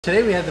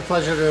Today we had the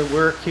pleasure to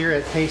work here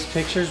at Pace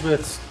Pictures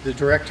with the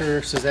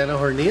director Susanna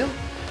Hornill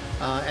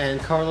and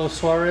Carlos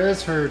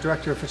Suarez, her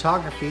director of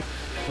photography.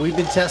 We've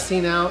been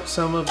testing out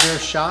some of their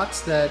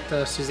shots that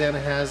Susanna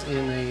has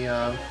in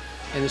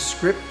a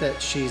script that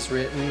she's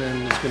written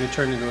and is going to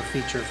turn into a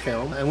feature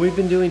film. And we've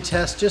been doing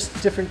tests,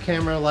 just different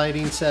camera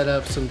lighting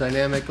setups, some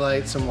dynamic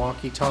lights, some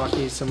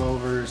walkie-talkies, some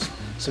overs,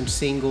 some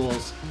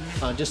singles,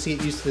 just to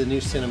get used to the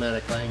new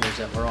cinematic language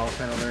that we're all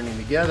kind of learning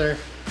together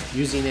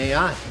using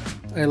AI.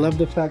 I love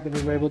the fact that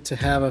we were able to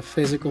have a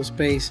physical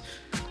space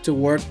to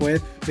work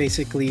with,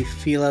 basically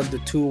feel out the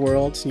two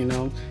worlds, you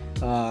know,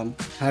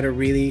 how to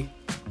really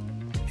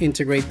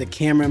integrate the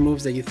camera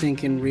moves that you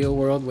think in real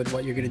world with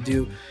what you're going to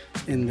do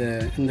in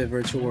the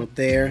virtual world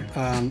there.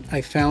 I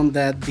found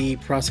that the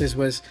process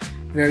was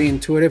very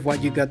intuitive.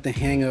 What you got the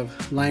hang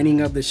of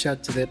lining up the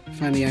shot to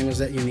find the angles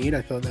that you need.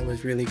 I thought that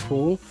was really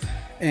cool.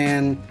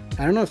 And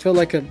I don't know, it felt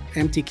like an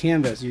empty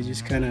canvas. You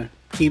just kind of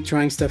keep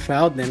trying stuff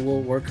out, then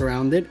we'll work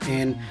around it.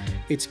 And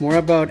it's more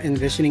about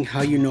envisioning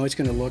how you know it's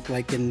going to look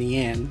like in the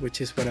end,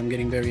 which is what I'm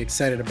getting very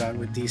excited about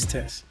with these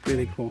tests.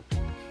 Really cool.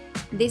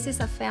 This is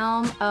a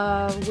film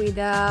with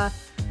a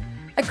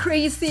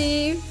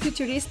crazy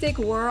futuristic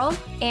world,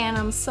 and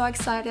I'm so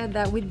excited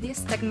that with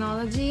this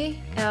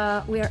technology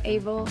we are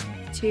able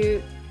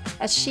to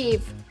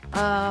achieve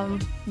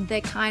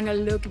the kind of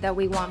look that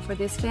we want for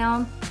this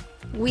film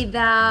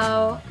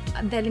without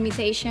the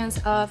limitations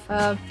of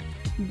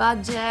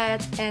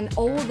budget and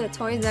all the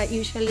toys that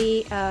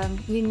usually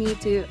you need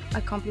to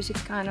accomplish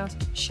these kind of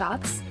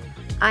shots.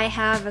 I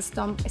have a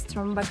strong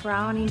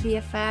background in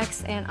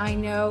VFX, and I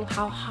know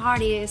how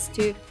hard it is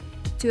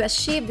to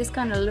achieve this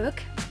kind of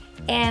look.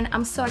 And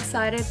I'm so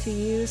excited to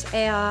use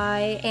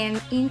AI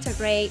and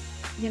integrate,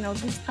 you know,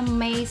 this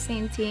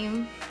amazing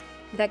team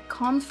that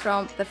comes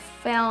from the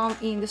film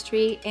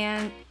industry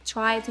and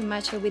try to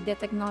match it with the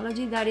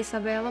technology that is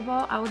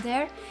available out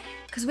there.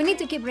 Because we need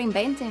to keep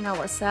reinventing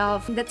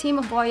ourselves. The team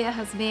of Voia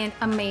has been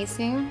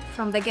amazing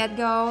from the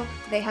get-go.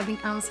 They have been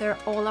answering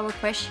all our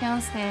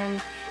questions,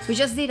 and we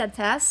just did a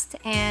test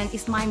and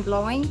it's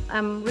mind-blowing.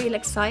 I'm really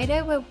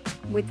excited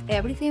with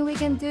everything we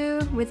can do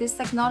with this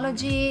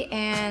technology,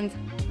 and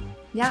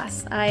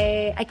yes,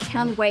 I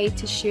can't wait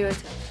to shoot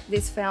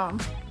this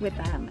film with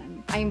them,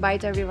 and I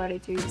invite everybody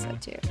to use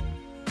it too.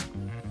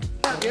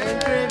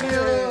 Yeah.